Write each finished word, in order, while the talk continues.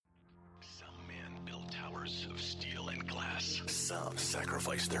of steel and glass. Some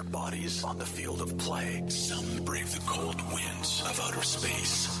sacrifice their bodies on the field of play. Some brave the cold winds of outer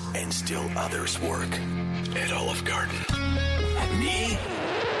space. And still others work at Olive Garden. And me?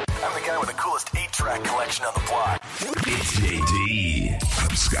 I'm the guy with the coolest 8-track collection on the block. It's JD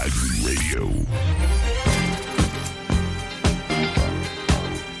of Sky Blue Radio.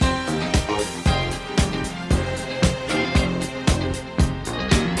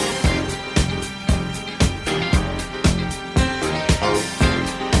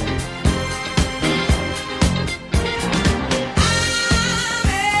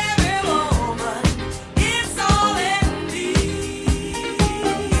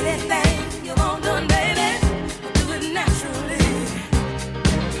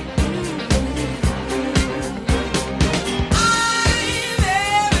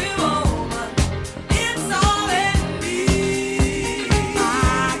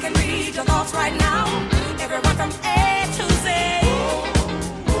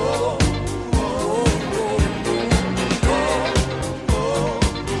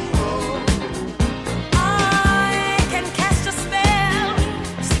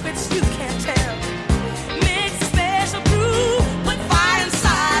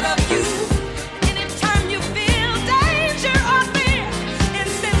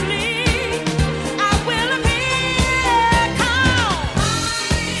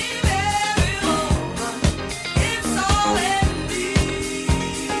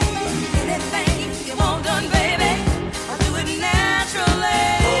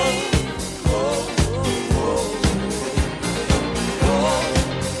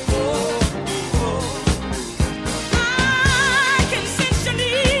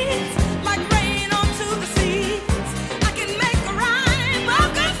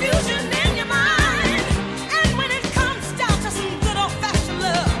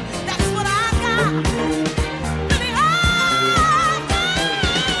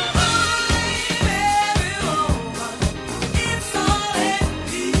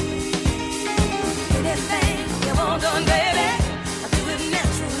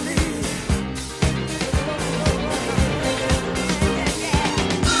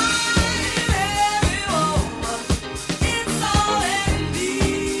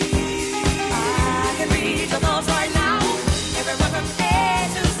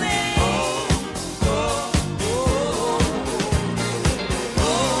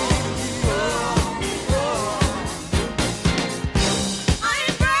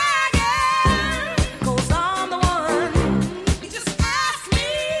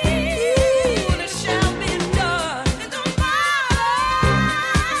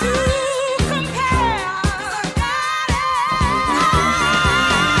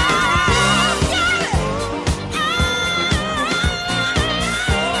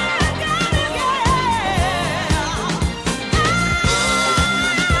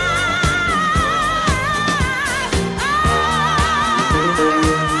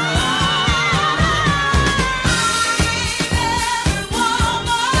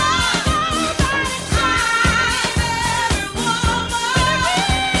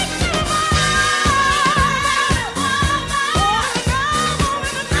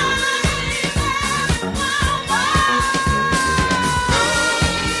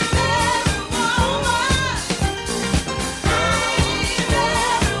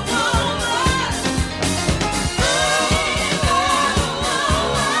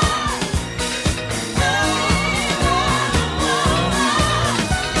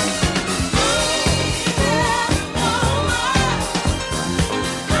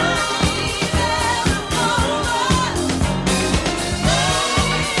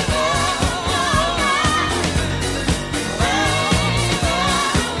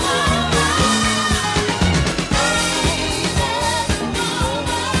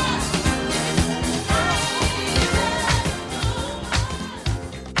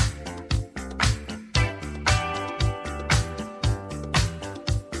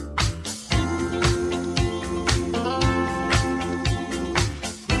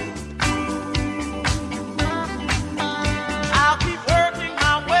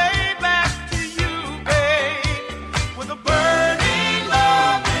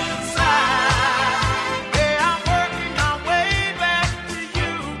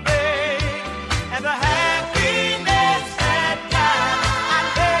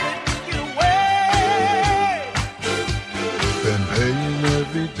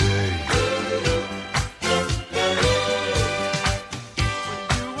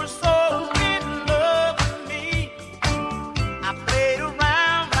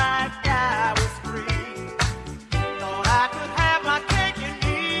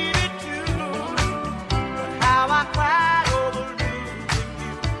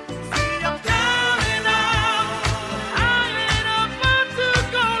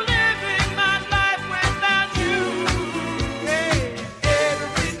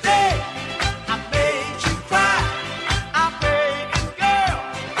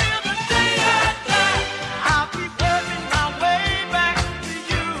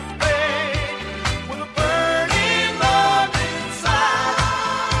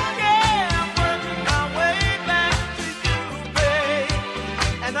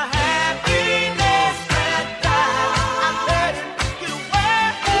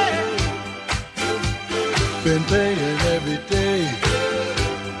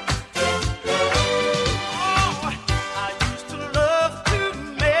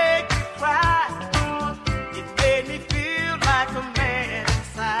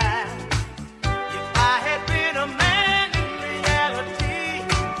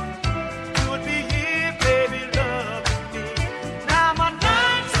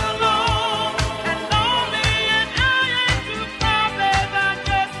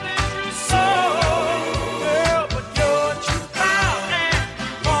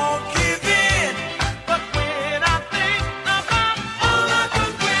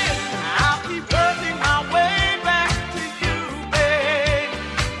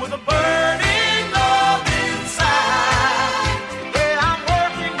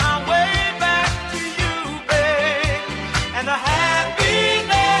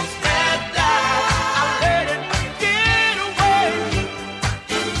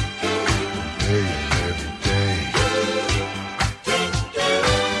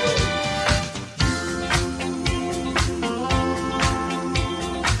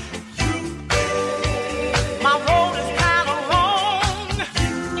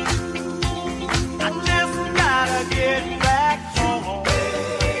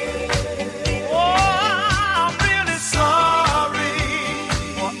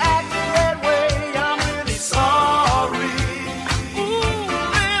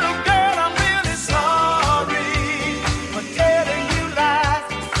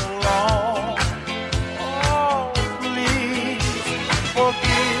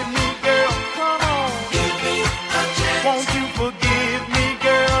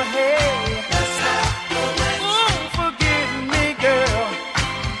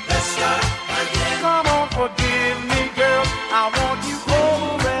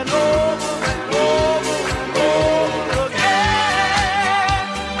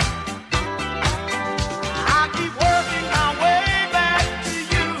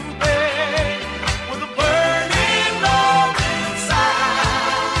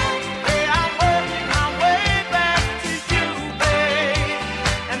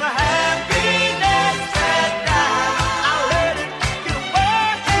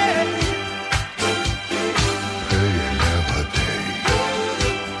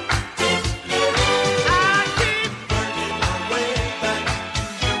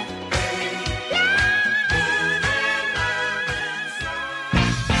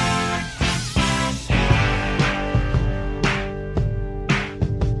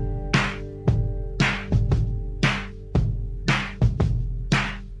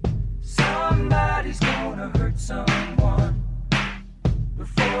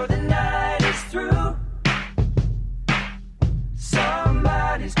 before the night is through,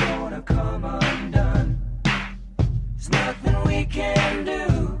 somebody's gonna come undone. There's nothing we can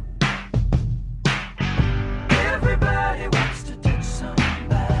do. Everybody wants to touch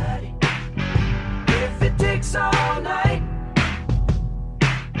somebody. If it takes all night,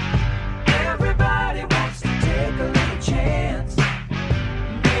 everybody wants to take a little chance,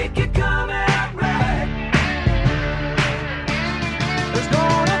 make it come out right. There's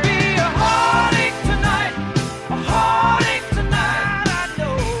gonna be a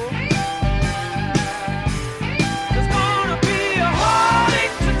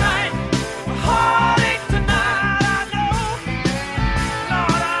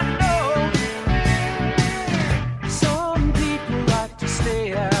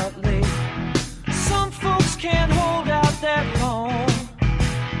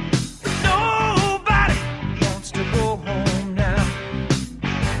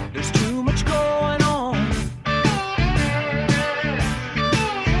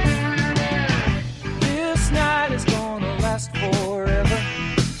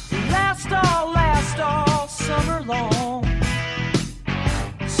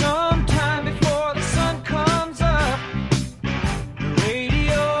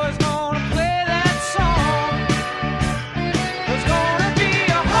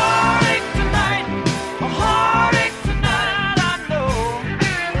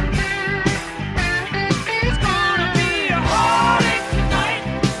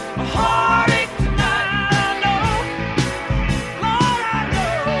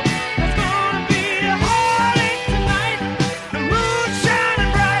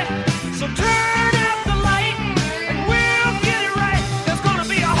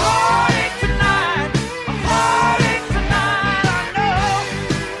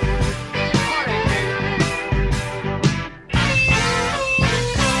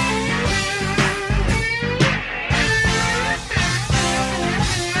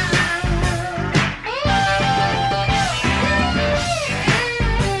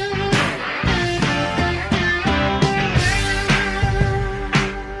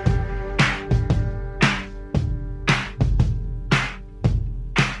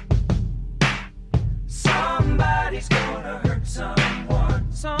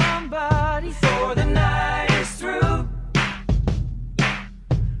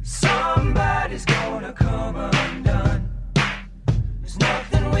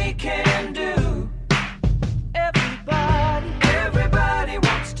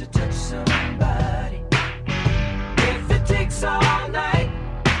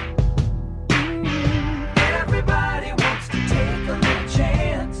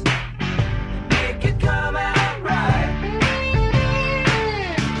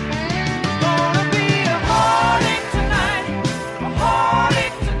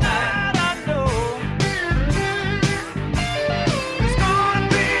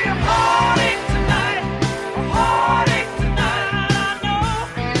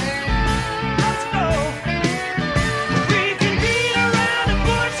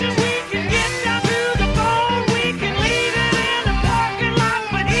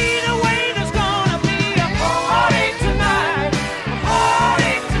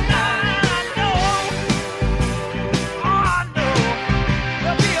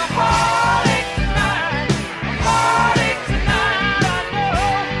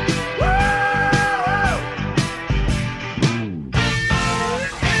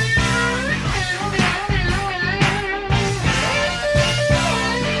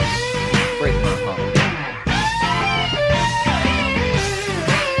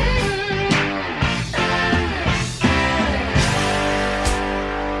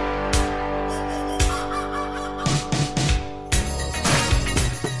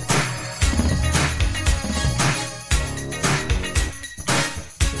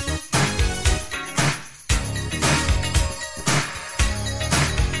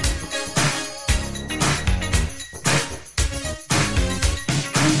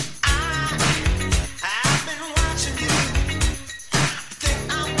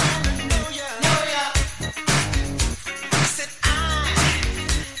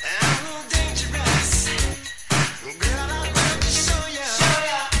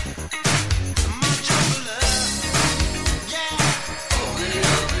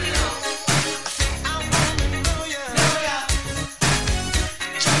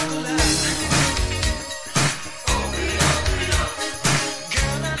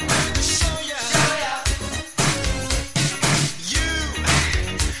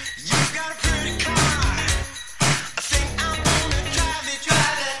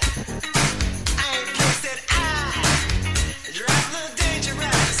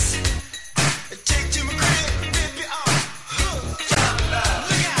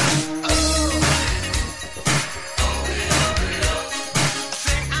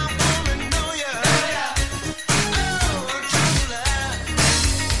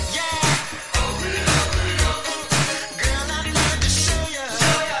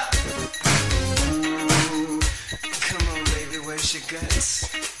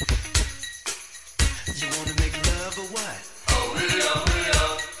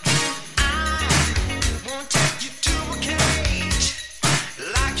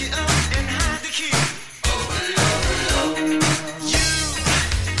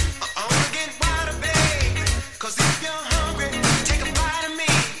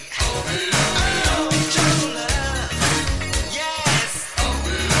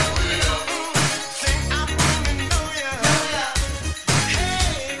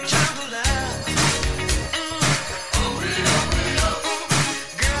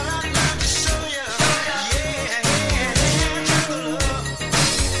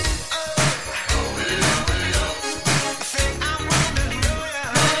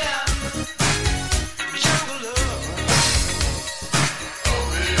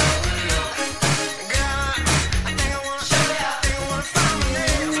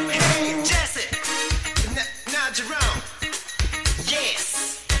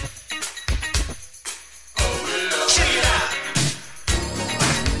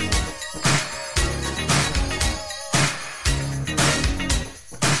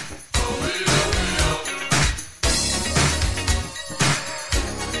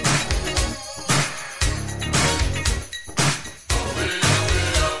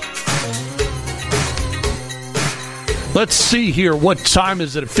Let's see here. What time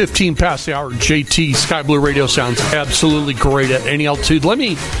is it? At 15 past the hour. JT Sky Blue Radio sounds absolutely great at any altitude. Let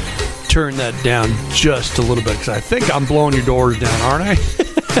me turn that down just a little bit because I think I'm blowing your doors down, aren't I?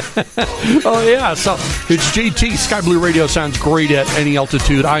 Oh, yeah. So it's JT Sky Blue Radio sounds great at any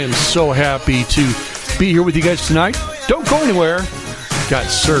altitude. I am so happy to be here with you guys tonight. Don't go anywhere. Got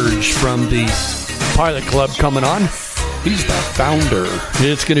Serge from the Pilot Club coming on. He's the founder.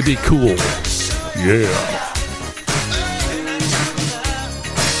 It's going to be cool. Yeah.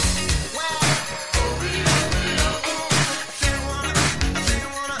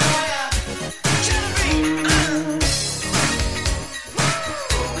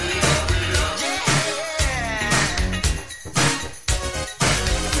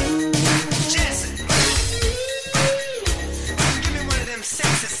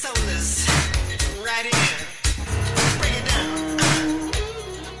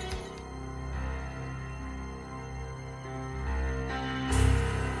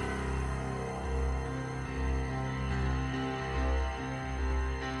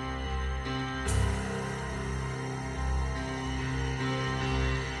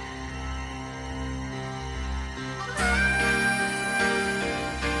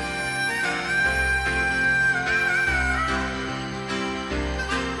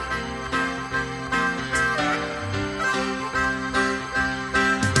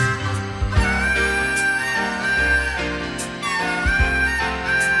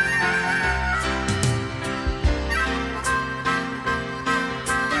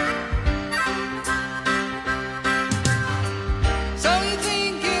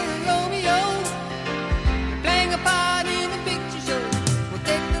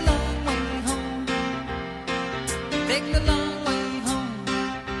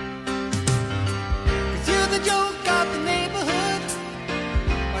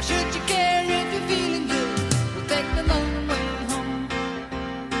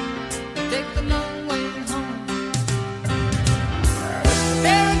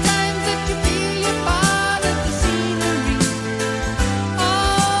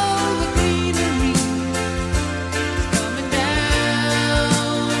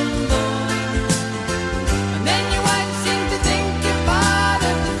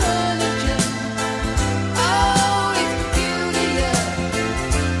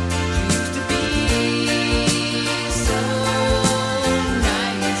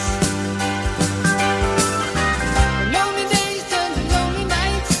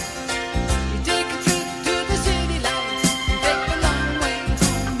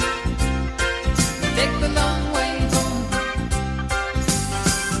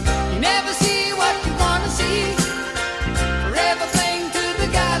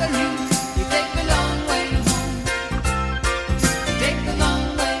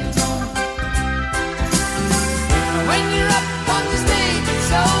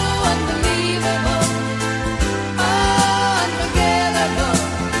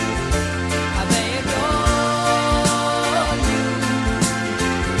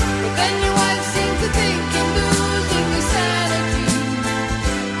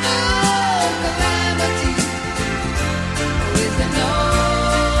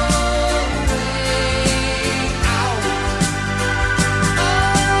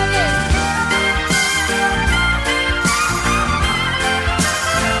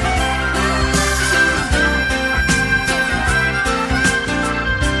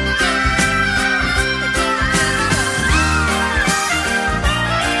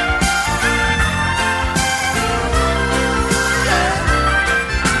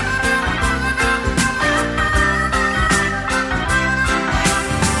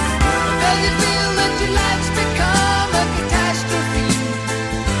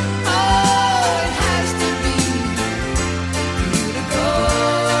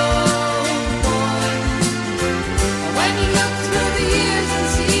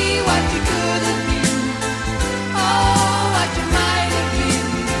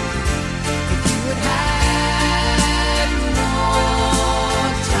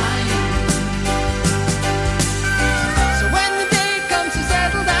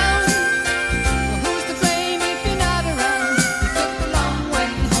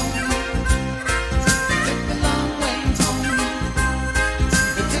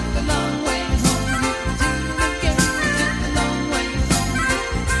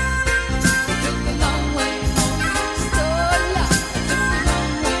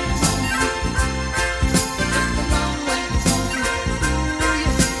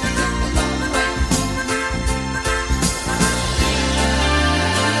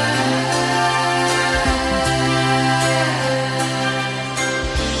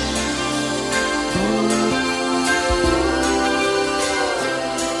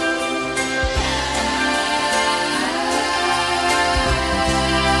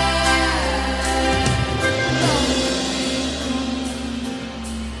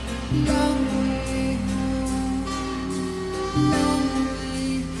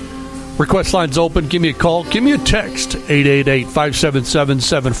 Request line's open. Give me a call. Give me a text.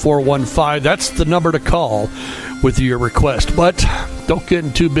 888-577-7415. That's the number to call with your request. But don't get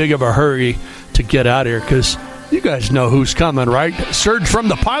in too big of a hurry to get out here, because you guys know who's coming, right? Surge from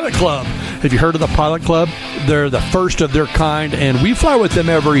the Pilot Club. Have you heard of the Pilot Club? They're the first of their kind, and we fly with them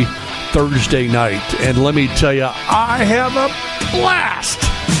every Thursday night. And let me tell you, I have a blast.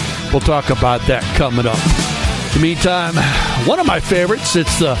 We'll talk about that coming up. In the meantime, one of my favorites,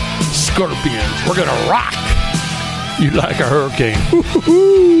 it's the Scorpions. We're going to rock you like a hurricane.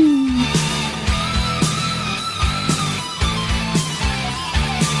 Woo-hoo-hoo.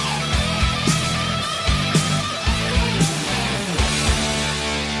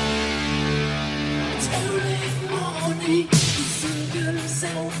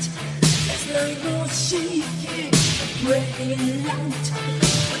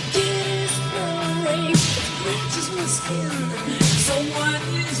 So what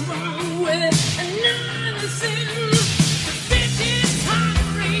is wrong with another sin? The bitch is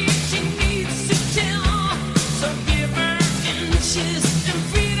hungry, she needs to tell. So give her inches and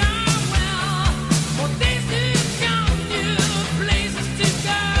feed her well. For days to come, new places to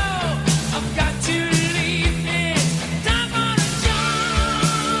go. I've got to leave it, time for the job.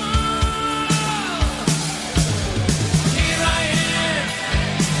 Here I am,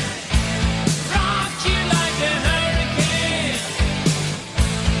 rock you like a hurricane.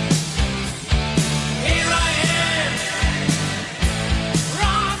 Here I am,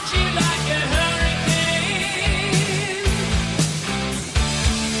 rock you like a hurricane.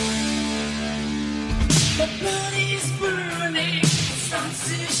 The blood is burning, starts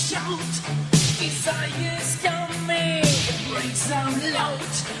to shout. Desire's coming, it breaks out loud.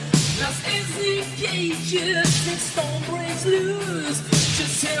 Lost is the cages, the storm breaks loose.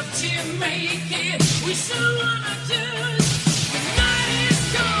 Just have to make it, we still wanna do. The night is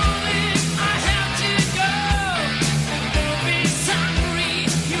calling, I have to go. The dog is hungry,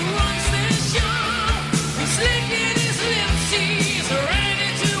 he runs the show. He's licking his lips, he's ready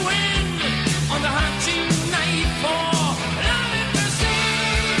to win. On the hunt tonight for love and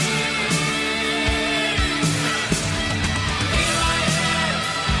pursuit. Here I am,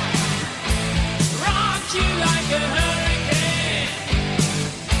 rock you like a hurricane.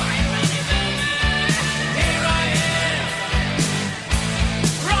 Are you ready, baby? Here I am,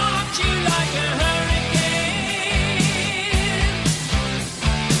 rock you like a hurricane.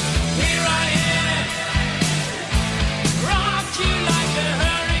 Here I am, rock you like a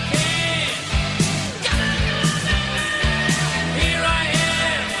hurricane. Here I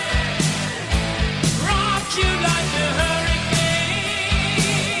am, rock you like a hurricane. Rock you like a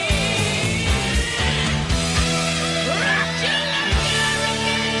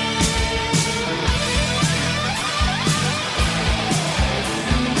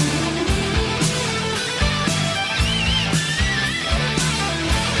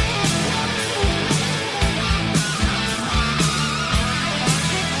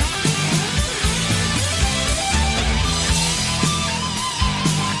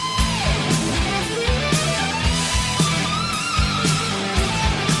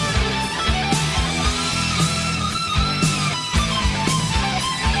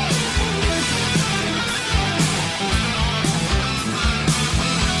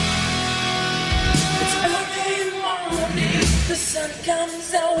It's early morning, the sun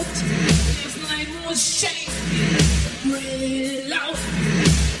comes out. This night was shaking, really loud.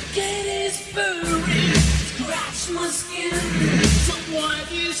 Get is burning, scratch my skin. So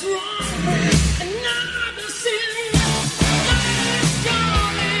what is wrong with another sin? Night is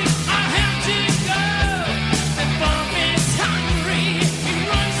calling, I have to go. The bomb is hungry, he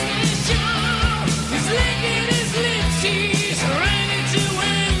runs the show. He's licking his lips, he's ready to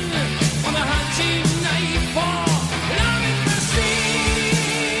win. On the hunt tonight for love and pursuit.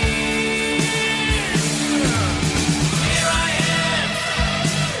 Here I am,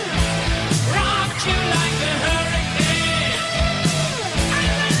 rock you like a hurricane. Are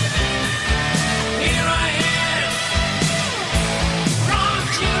you ready, baby? Here I am,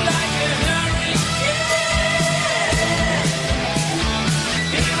 rock you like a hurricane.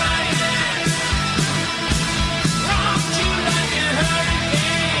 Here I am, rock you like a hurricane. Here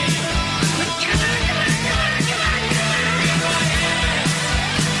I am,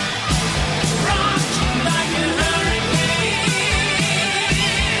 rock you like a hurricane.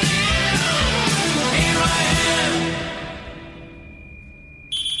 Here I am.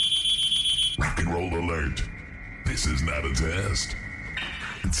 Rock and roll alert. This is not a test.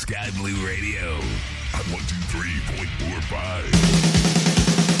 It's Sky Blue Radio on 123.45.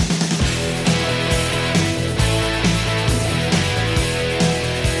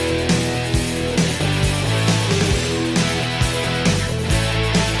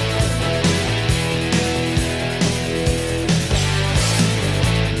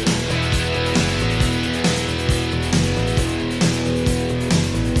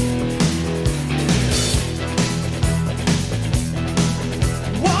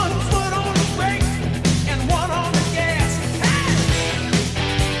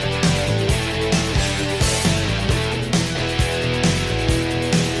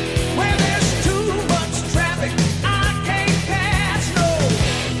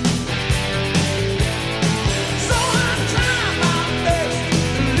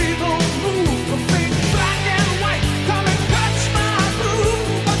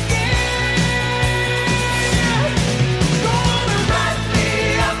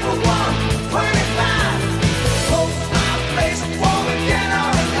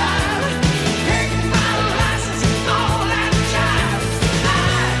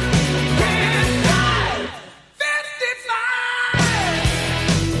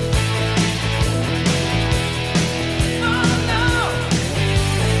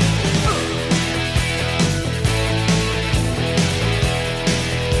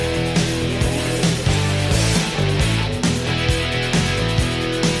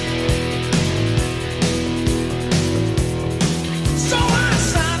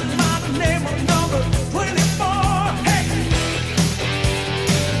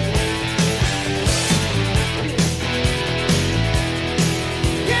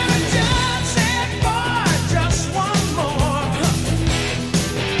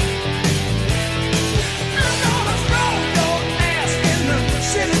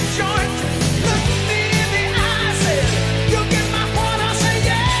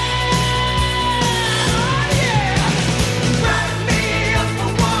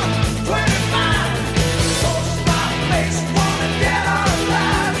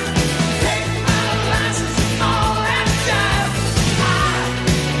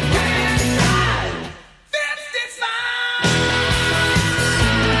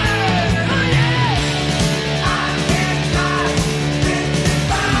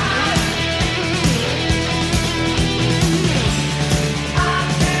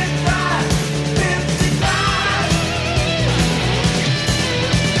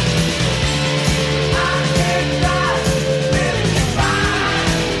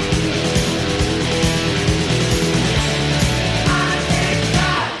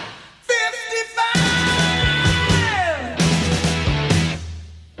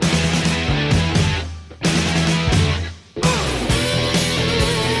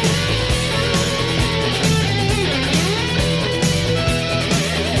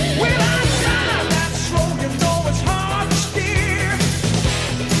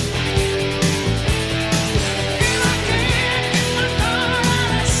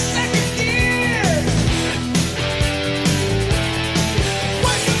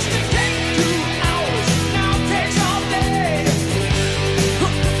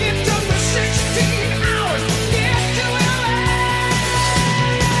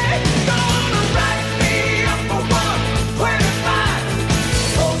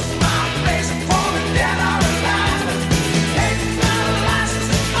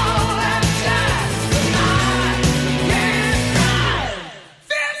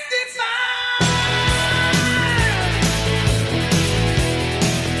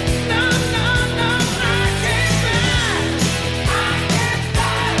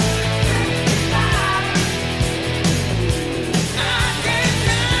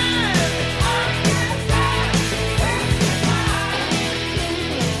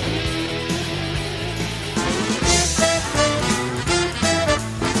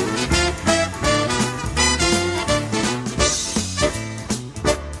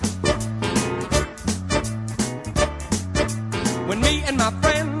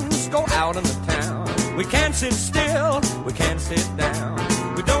 sit still, we can't sit down.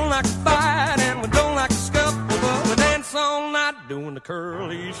 We don't like to fight and we don't like to scuffle, but we dance all night doing the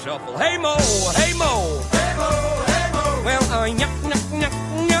curly shuffle. Hey Mo, hey Mo, hey Mo, hey Mo. Well, yuck, yuck, yuck,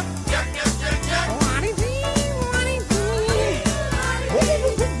 yuck. Yuck, yuck, yuck, yuck.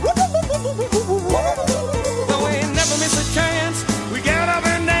 Well, we never miss a chance. We get up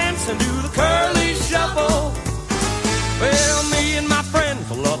and dance and do the curly shuffle. Well, me and my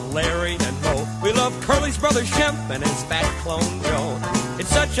friends love Larry and Mo. We love Curly's brother Shemp and his fat clone Joe. It's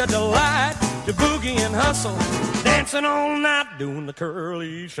such a delight to boogie and hustle, dancing all night doing the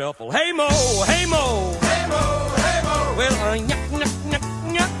curly shuffle. Hey Mo, hey Mo, hey Mo, hey Mo. Well, yuck, yuck, yuck,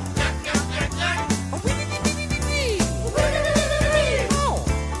 yuck.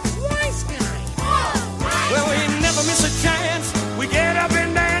 Well, we never miss a chance. We get up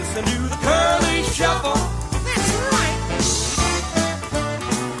and dance and do the curly shuffle. That's right.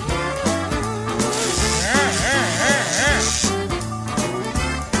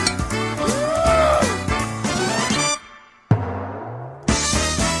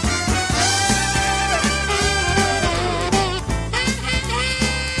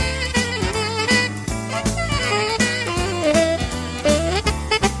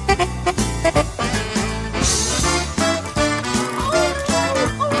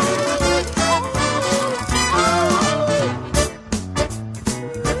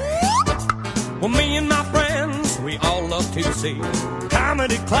 Well, me and my friends, we all love to see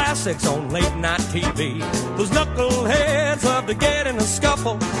comedy classics on late night TV. Those knuckleheads love to get in a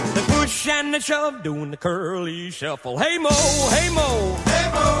scuffle. They push and they shove, doing the curly shuffle. Hey Mo, hey Mo,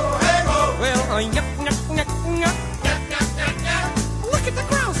 hey Mo, hey Mo. Well, yuck, yuck, yuck, yuck. Yuck, yuck, yuck, yuck. Look at the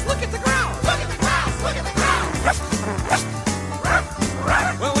grouse, look at the grouse, look at the grouse, look at the grouse.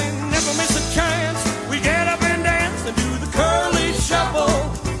 Well, we never miss a chance. We get up and dance and do the curly shuffle.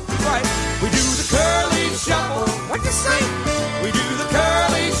 Right, we do the curly shuffle. What'd you say? We do the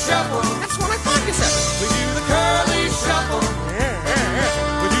curly shuffle. That's what I thought you said. We do the curly shuffle.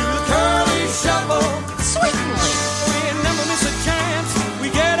 We do the curly shuffle. Sweetly. We never miss a chance. We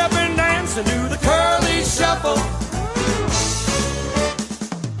get up and dance and do the curly shuffle.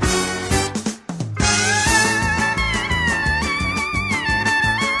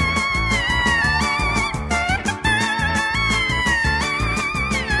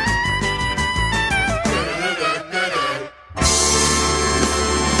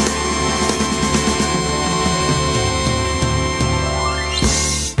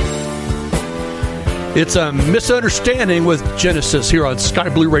 It's a misunderstanding with Genesis here on Sky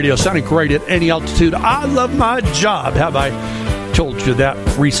Blue Radio, sounding great at any altitude. I love my job. Have I told you that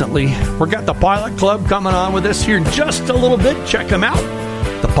recently? We got the Pilot Club coming on with us here in just a little bit. Check them out,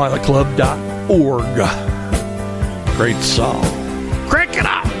 thepilotclub.org. Great song. Crank it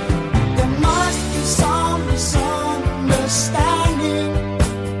up. There must be some misunderstanding.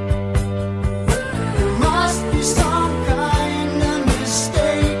 There must be some kind of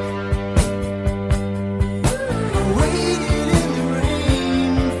mistake. I waited in the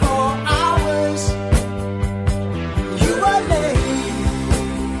rain for hours. You were late.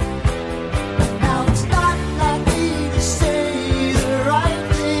 Now it's not like me to say the right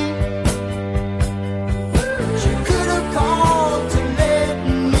thing. You could have called to let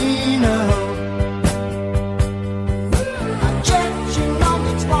me know. I checked your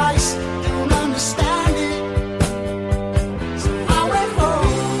number twice, don't understand it. So I went home.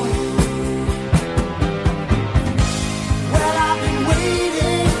 Well, I've been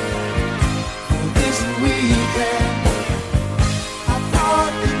waiting for this weekend. I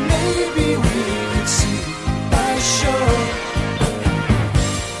thought that maybe we could see a show.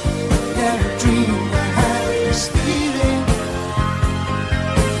 That a dream I had this feeling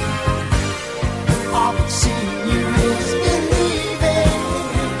of seeing you is believing.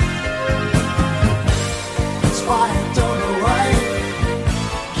 That's why I don't know why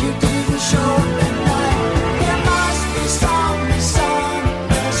you didn't show that night. There must be some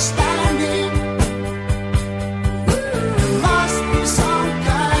misunderstanding. There must be some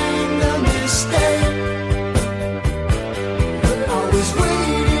kind of mistake. I was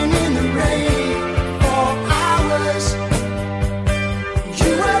waiting in the rain for hours.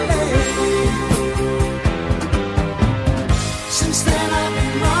 You were late. Since then I've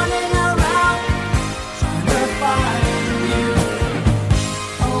been running around trying to find you.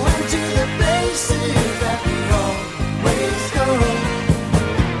 I went to the places that we always go.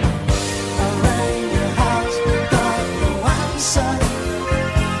 I rang your house but got no answer.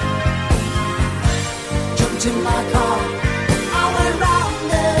 Jumped in my car, I went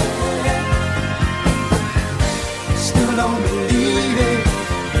round there. Still don't believe it.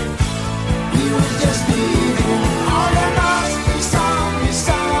 You were just leaving.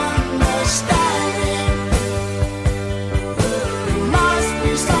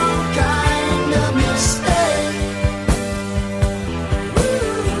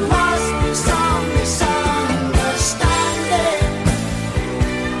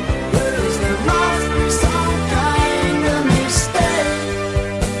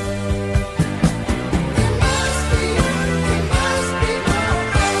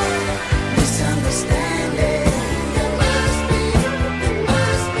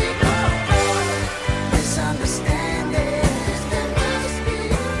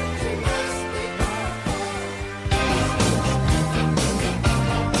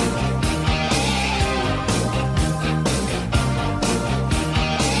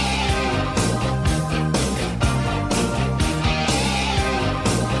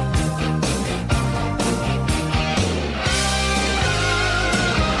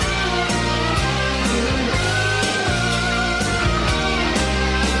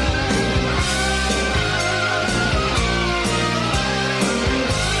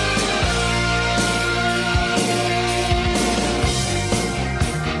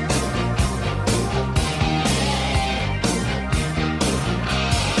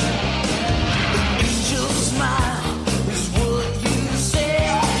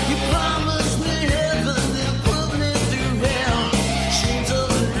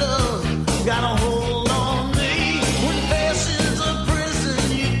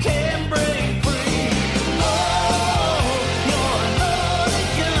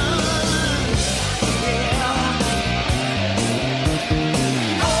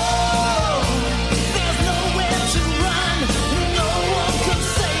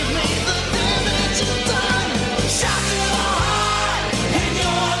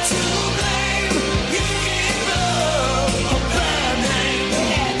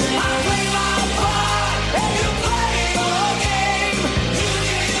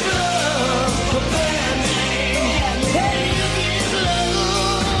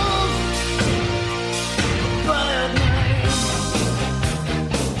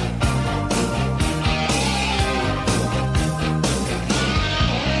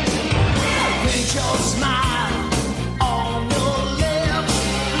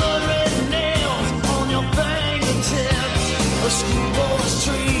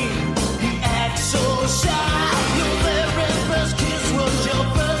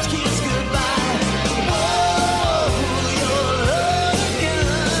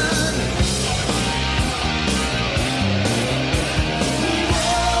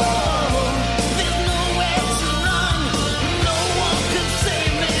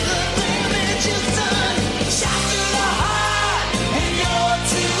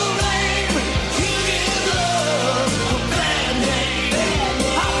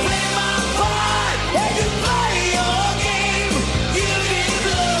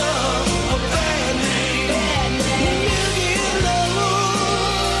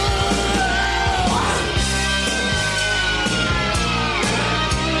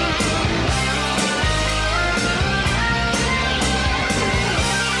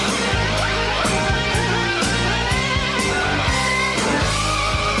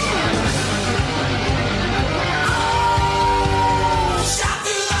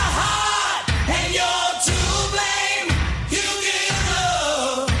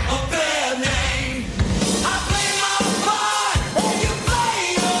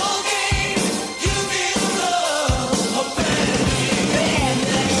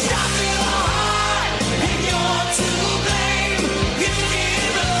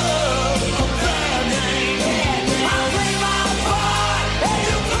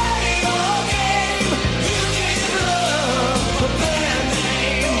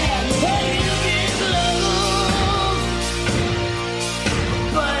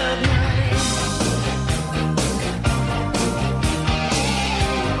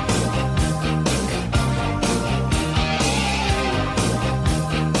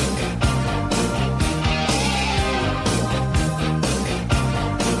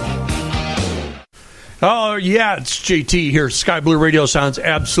 Oh, yeah, it's JT here. Sky Blue Radio sounds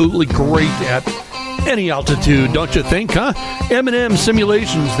absolutely great at any altitude, don't you think, huh? M&M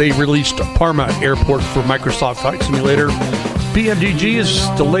Simulations, they released Parma Airport for Microsoft Flight Simulator. PMDG has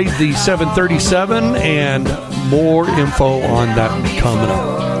delayed the 737, and more info on that coming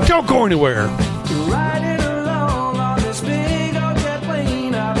up. Don't go anywhere. Riding along on this big old jet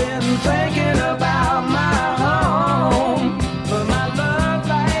plane, I've been thinking about my home. But my love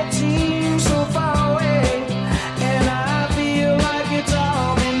life seems so far away, and I feel like it's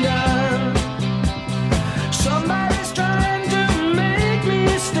all been done. Somebody's trying to make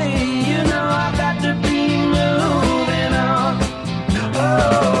me stay, you know I've got to be moving on.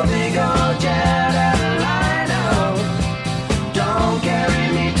 Oh, big old jet airliner, don't carry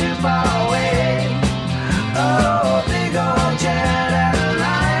me too far away. Oh, big old jet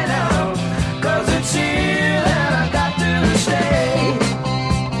airliner, 'cause it's here that I've got to stay.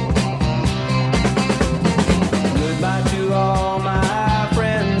 Goodbye to all my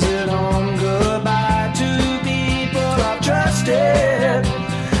friends at home. Goodbye to people I've trusted.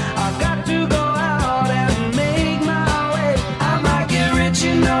 I've got to go out and make my way. I might get rich,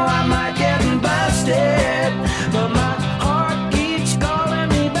 you know, I might get busted, but my heart keeps calling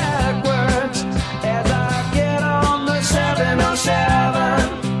me backwards as I get on the 707.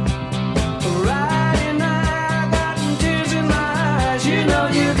 Riding high, got tears in my eyes. You know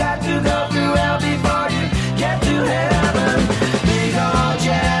you got to go through hell before you get to heaven. Big old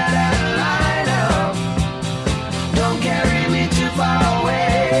jet airliner, don't carry me too far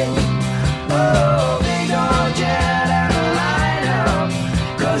away. Oh, big old jet airliner,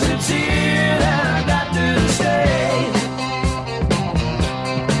 'cause it's here that I got to stay.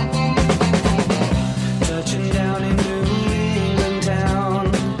 Touching down in New England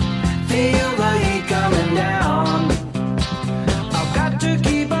town, feel the heat coming down. I've got to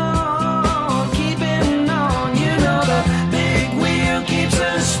keep on keeping on. You know the big wheel keeps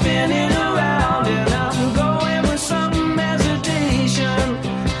us spinning around, and I'm going with some hesitation.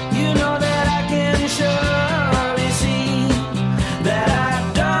 You know that I can surely see that I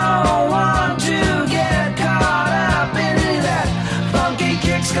don't want to get caught up in that funky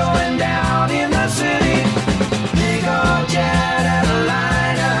kicks going down in the city. Big old jet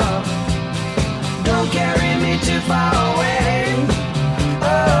airliner, don't carry me too far away.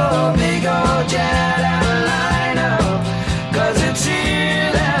 Oh, big old jet airliner, 'cause it's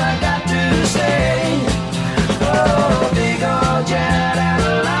here that I got to stay. Oh, big old jet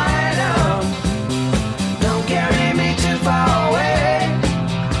airliner, don't carry me too far away.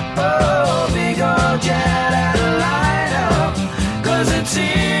 Oh, big old jet airliner, 'cause it's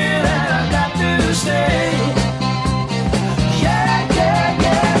here that I got to stay. Yeah, yeah,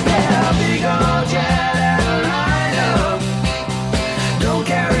 yeah, yeah, big old jet airliner, don't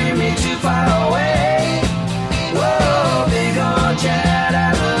carry me too far away. Whoa, big old jet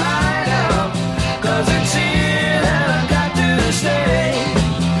airliner, 'cause it's here that I got to stay.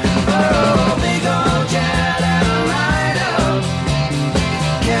 Oh, big old jet airliner,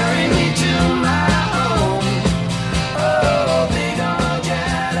 carry me to my home. Oh, big old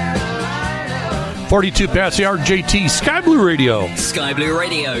jet airliner. 42 past the hour, JT, Sky Blue Radio.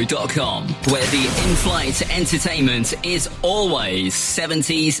 SkyBlueRadio.com, where the in-flight entertainment is always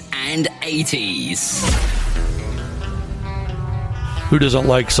 70s and 80s. Who doesn't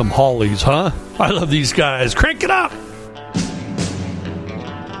like some Hollies, huh? I love these guys. Crank it up!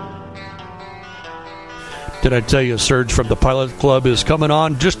 Did I tell you Serge from the Pilot Club is coming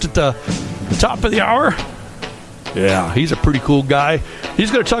on just at the top of the hour? Yeah, he's a pretty cool guy. He's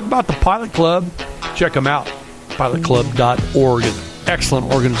going to talk about the Pilot Club. Check him out, pilotclub.org.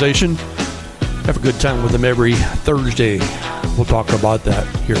 Excellent organization. Have a good time with them every Thursday. We'll talk about that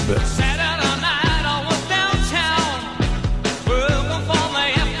here in a bit. Saturday night I was downtown, working for the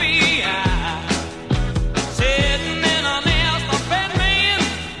FBI, sitting in an Aston Batman,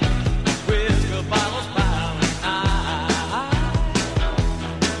 whiskey bottles piling high.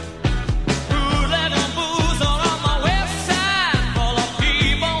 Roulette and booze all on the west side, full of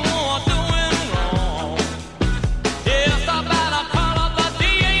people who are doing wrong. Just about a call of the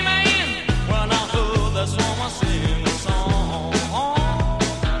DA man when I heard this woman sing a song.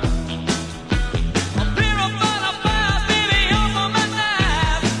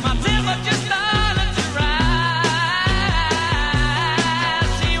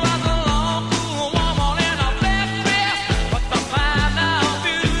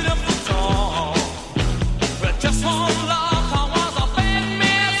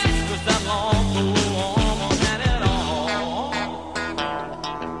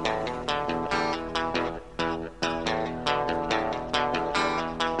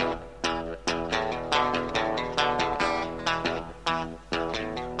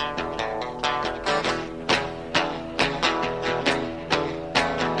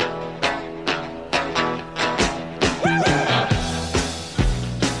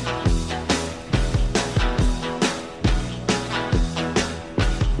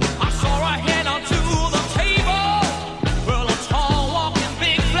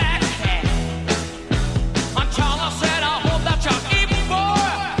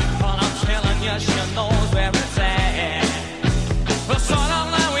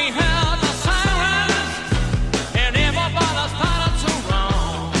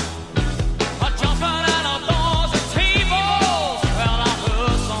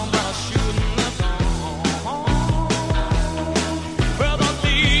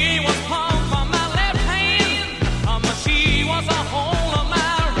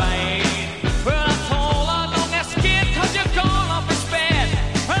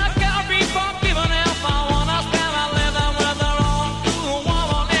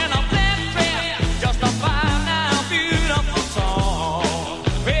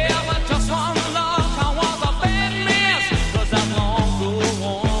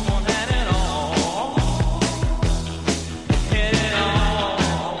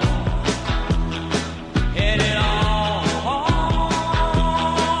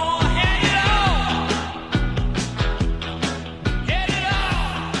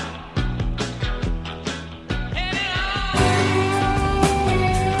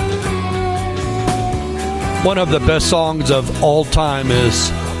 One of the best songs of all time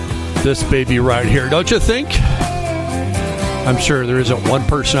is this baby right here, don't you think? I'm sure there isn't one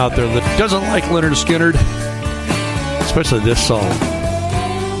person out there that doesn't like Lynyrd Skynyrd, especially this song.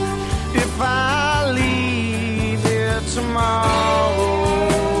 If I leave here tomorrow,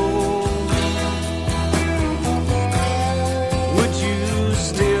 would you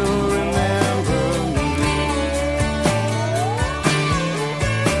still remember me?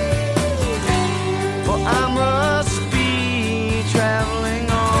 Well, I must be traveling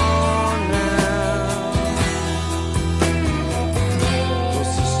on now.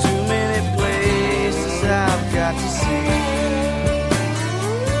 'Cause there's too many places I've got to see.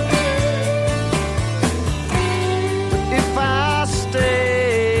 If I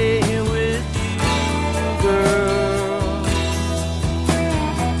stay here with you, girl,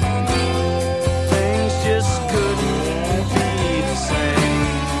 things just couldn't be the same.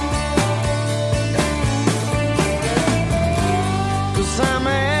 'Cause I'm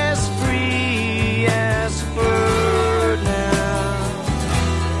as free as a bird now,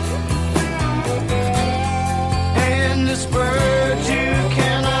 and this bird you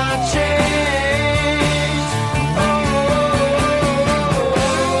cannot change.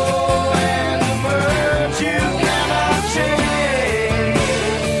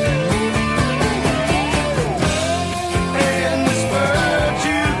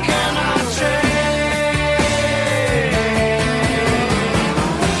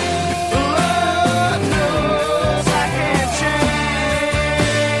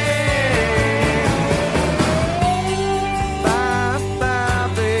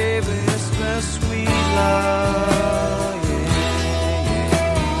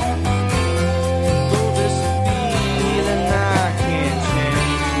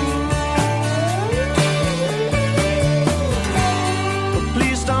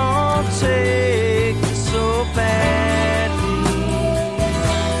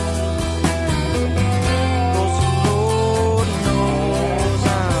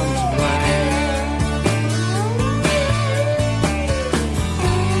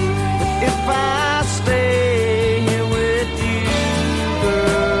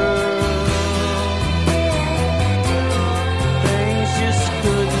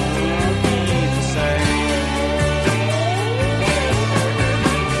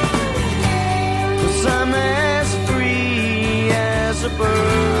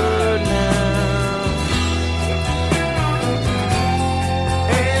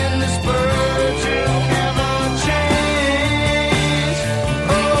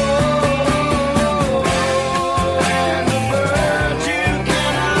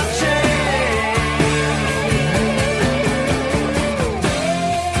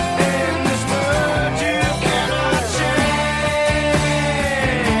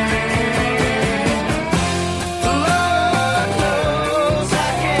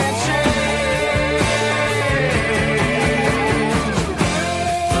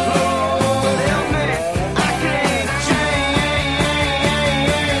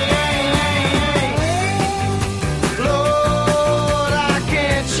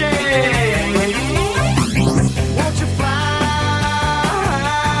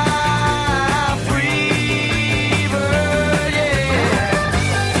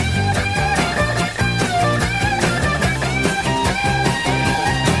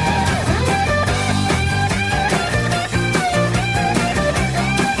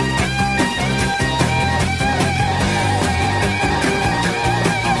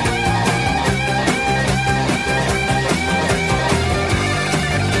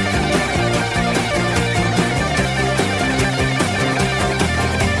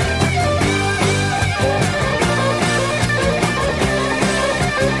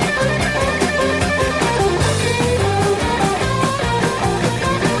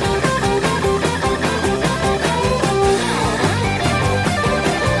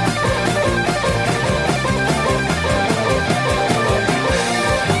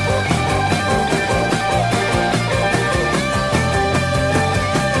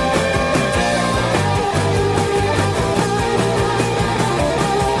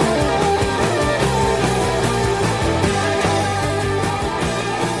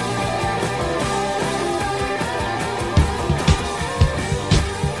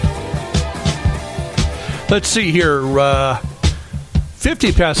 Let's see here.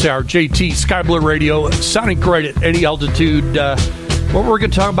 50 past the hour, JT, Sky Blue Radio, sounding great at any altitude. What we're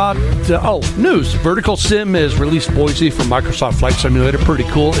going to talk about? News. Vertical Sim has released Boise from Microsoft Flight Simulator. Pretty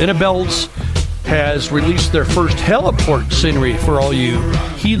cool. Annabelle's has released their first heliport scenery for all you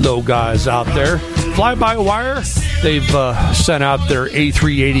helo guys out there. Fly-by-wire, they've sent out their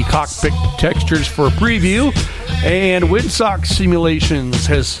A380 cockpit textures for a preview, and Windsock Simulations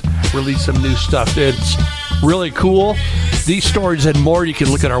has released some new stuff. It's really cool. These stories and more, you can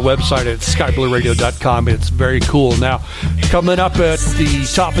look at our website at skyblueradio.com. It's very cool. Now, coming up at the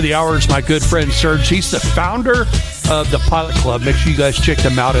top of the hour is my good friend Serge. He's the founder of the Pilot Club. Make sure you guys check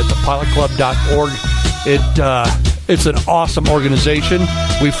them out at thepilotclub.org. It's an awesome organization.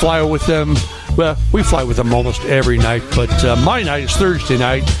 We fly with them. Well, we fly with them almost every night, but my night is Thursday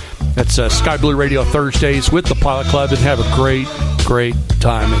night. That's Sky Blue Radio Thursdays with the Pilot Club, and have a great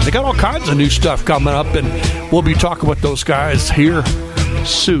time. And they got all kinds of new stuff coming up, and we'll be talking with those guys here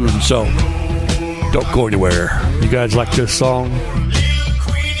soon. So don't go anywhere. You guys like this song?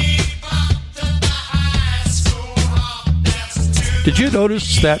 Did you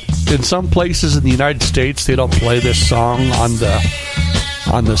notice that in some places in the United States they don't play this song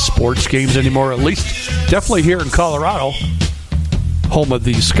on the sports games anymore? At least, definitely here in Colorado, home of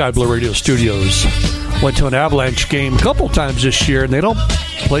the Sky Blue Radio Studios. Went to an Avalanche game a couple times this year, and they don't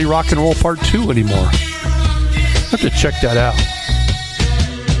play Rock and Roll Part 2 anymore. I have to check that out.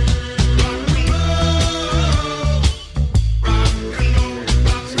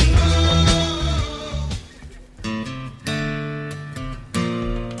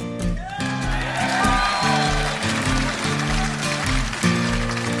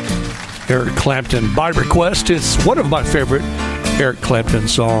 Eric Clapton, by request. It's one of my favorite Eric Clapton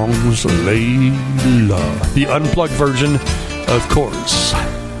songs, Layla. The unplugged version, of course.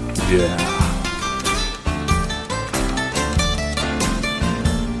 Yeah.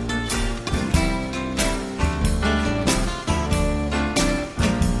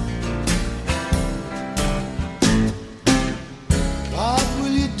 What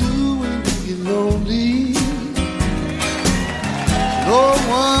will you do when you get lonely? No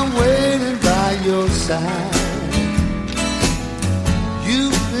one waiting by your side.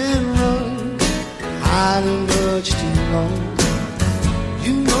 You've been running, hiding much too long.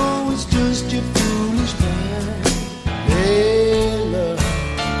 You know it's just your foolish mind. Layla,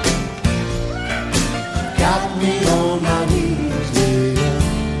 got me on my knees, Layla,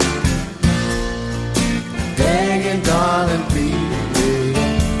 begging, darling, please, Layla,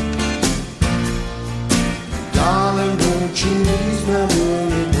 darling, won't you ease my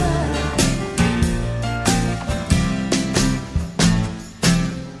worry now?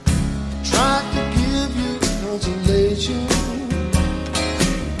 Tried to give you consolation.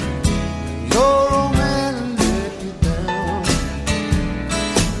 Your old man let you down.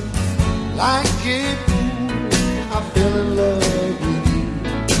 Like a fool, I fell in love with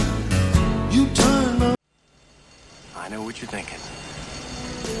you. You turned my I know what you're thinking.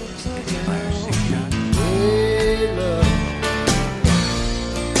 Fire 6 shot. Layla,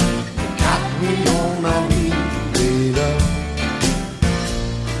 got me on my knees, Layla,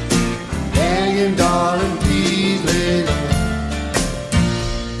 begging, darling, please, Layla,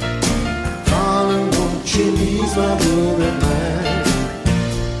 darling, won't you ease my worried mind?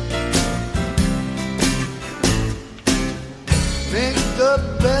 Make the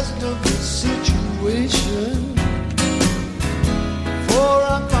best of the situation before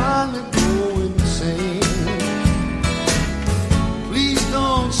I finally go insane. Please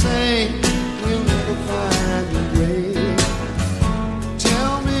don't say we'll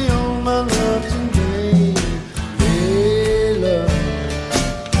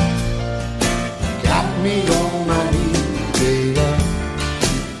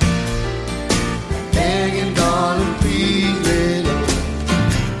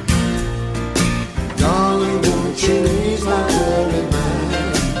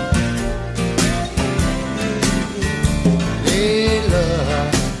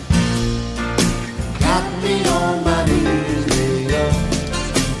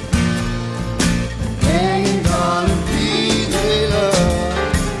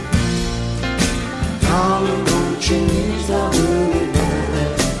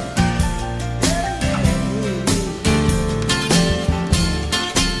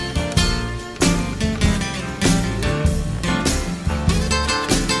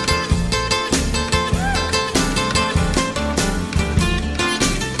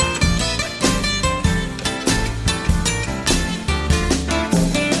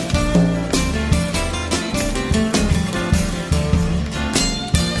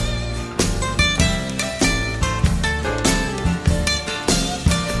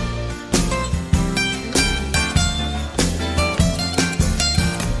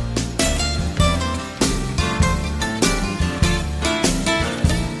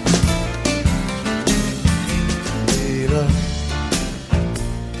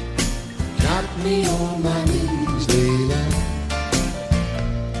me on my knees, Layla,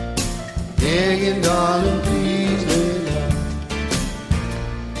 begging, darling,